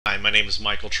my name is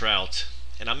Michael Trout,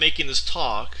 and I'm making this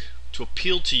talk to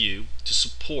appeal to you to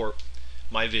support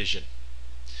my vision.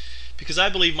 Because I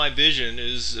believe my vision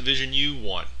is a vision you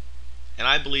want, and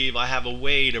I believe I have a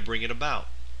way to bring it about.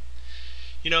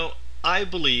 I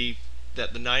believe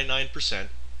that the 99%,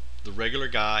 the regular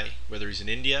guy, whether he's in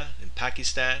India, in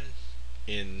Pakistan,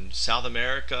 in South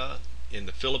America, in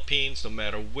the Philippines, no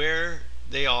matter where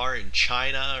they are, in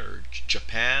China or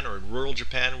Japan or in rural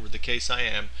Japan, where the case I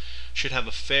am, should have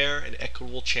a fair and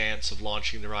equitable chance of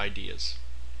launching their ideas.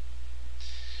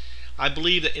 I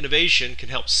believe that innovation can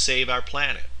help save our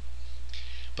planet,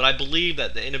 but I believe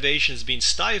that the innovation is being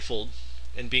stifled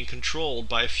and being controlled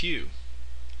by a few,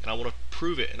 and I want to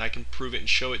prove it, and I can prove it and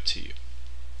show it to you.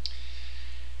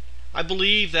 I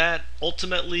believe that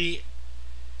ultimately,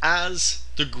 as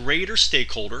the greater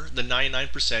stakeholder, the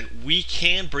 99%, we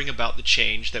can bring about the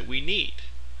change that we need.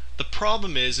 The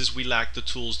problem is we lack the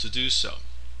tools to do so.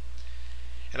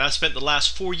 And I've spent the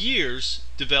last 4 years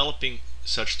developing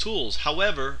such tools.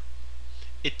 However,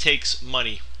 it takes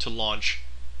money to launch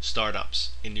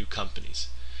startups in new companies.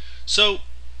 So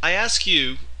I ask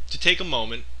you to take a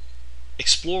moment,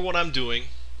 explore what I'm doing,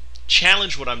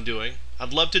 challenge what I'm doing.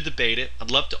 I'd love to debate it.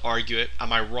 I'd love to argue it.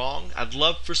 Am I wrong? I'd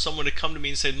love for someone to come to me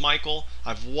and say, Michael,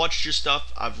 I've watched your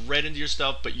stuff, I've read into your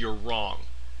stuff, but you're wrong.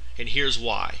 And here's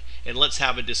why. And let's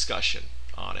have a discussion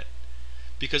on it.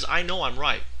 Because I know I'm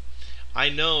right. I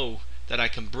know that I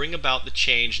can bring about the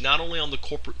change not only on the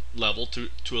corporate level to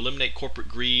eliminate corporate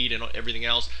greed and everything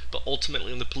else, but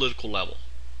ultimately on the political level.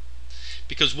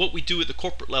 Because what we do at the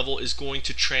corporate level is going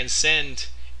to transcend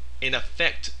and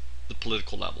affect the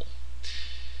political level.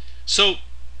 So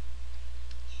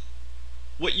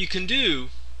what you can do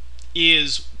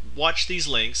is watch these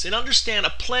links and understand a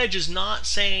pledge is not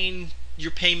saying you're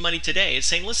paying money today. It's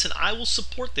saying, listen, I will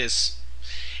support this.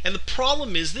 And the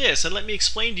problem is this, and let me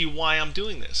explain to you why I'm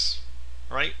doing this.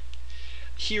 All right?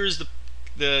 Here's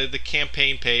the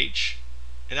campaign page.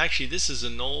 And actually, this is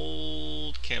an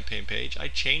old campaign page. I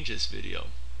changed this video.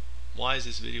 Why is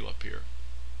this video up here?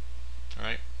 All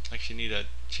right? I actually need to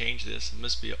change this. It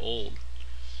must be old.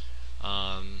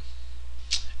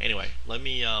 Anyway, let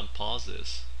me pause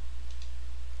this.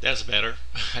 That's better.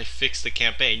 I fixed the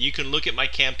campaign. You can look at my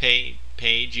campaign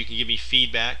page. You can give me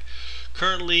feedback.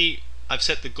 Currently, I've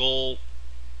set the goal.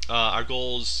 Our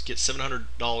goal is get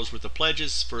 $700 worth of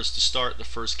pledges for us to start the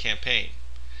first campaign.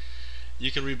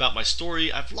 You can read about my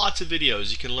story. I have lots of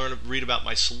videos. You can read about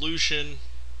my solution.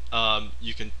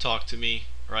 You can talk to me,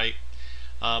 right?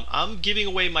 I'm giving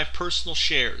away my personal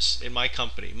shares in my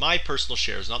company, my personal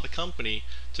shares, not the company,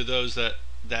 to those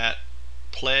that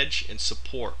pledge and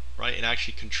support, right, and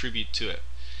actually contribute to it.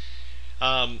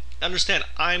 Understand,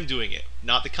 I'm doing it,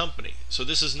 not the company. So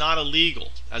this is not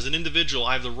illegal. As an individual,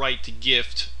 I have the right to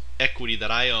gift equity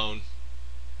that I own,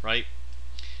 right?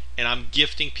 And I'm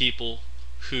gifting people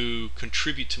who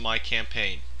contribute to my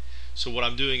campaign. So what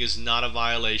I'm doing is not a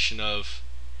violation of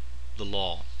the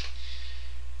law.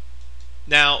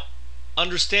 Now,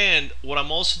 understand what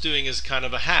I'm also doing is kind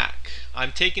of a hack.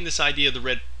 I'm taking this idea of the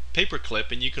red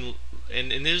paperclip, and you can,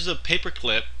 and there's a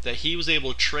paperclip that he was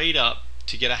able to trade up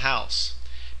to get a house.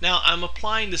 Now, I'm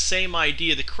applying the same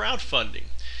idea to crowdfunding,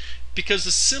 because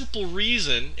the simple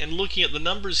reason, and looking at the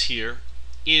numbers here,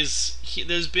 is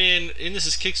there's been, and this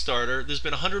is Kickstarter, there's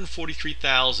been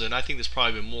 143,000, I think there's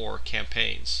probably been more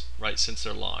campaigns, right, since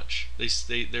their launch. They're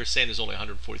saying there's only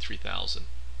 143,000.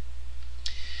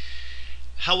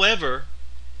 However,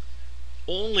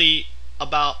 only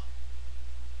about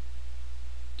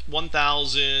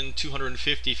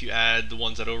 1,250 if you add the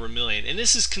ones that are over $1 million. And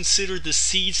this is considered the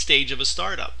seed stage of a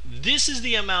startup. This is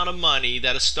the amount of money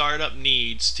that a startup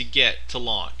needs to get to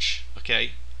launch.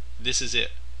 Okay? This is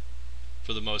it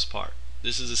for the most part.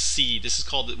 This is a seed. This is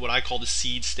called what I call the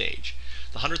seed stage.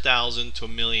 The 100,000 to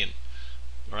 $1 million,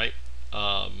 right?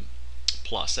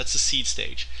 Plus. That's the seed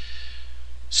stage.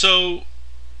 So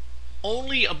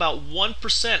only about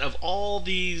 1% of all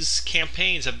these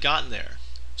campaigns have gotten there.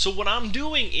 So what I'm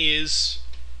doing is,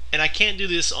 and I can't do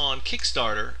this on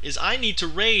Kickstarter, is I need to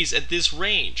raise at this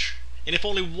range. And if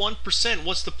only 1%,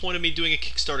 what's the point of me doing a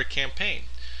Kickstarter campaign?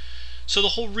 So the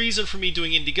whole reason for me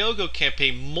doing Indiegogo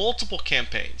campaign, multiple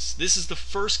campaigns, this is the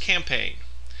first campaign.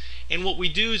 And what we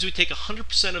do is we take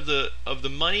 100% of the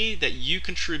money that you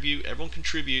contribute, everyone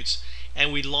contributes,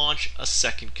 and we launch a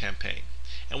second campaign.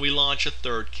 And we launch a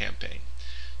third campaign.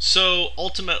 So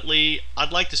ultimately,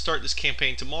 I'd like to start this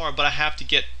campaign tomorrow, but I have to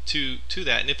get to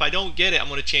that. And if I don't get it, I'm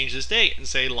going to change this date and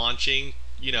say launching,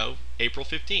 April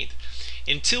 15th.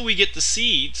 Until we get the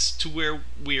seeds to where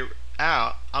we're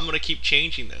at, I'm going to keep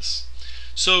changing this.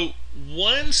 So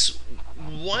once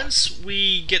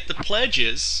we get the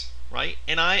pledges, right?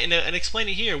 And explain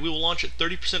it here. We will launch at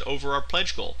 30% over our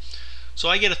pledge goal. So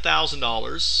I get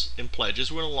 $1,000 in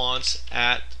pledges. We're going to launch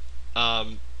at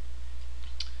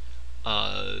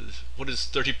what is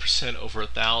 30% over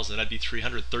 1,000? That'd be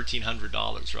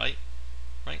 $1,300, right?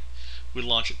 Right? We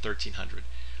launch at 1,300,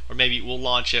 or maybe we'll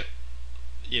launch it,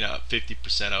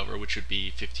 50% over, which would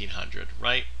be 1,500,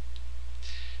 right?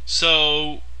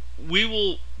 So we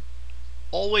will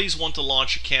always want to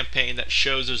launch a campaign that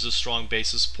shows there's a strong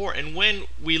base of support. And when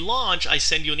we launch, I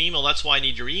send you an email. That's why I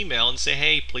need your email, and say,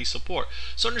 hey, please support.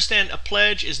 So understand, a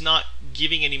pledge is not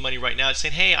giving any money right now. It's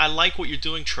saying, hey, I like what you're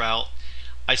doing, Trout.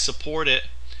 I support it.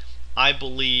 I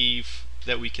believe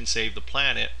that we can save the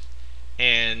planet,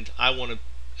 and I want to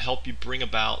help you bring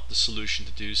about the solution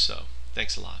to do so.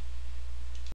 Thanks a lot.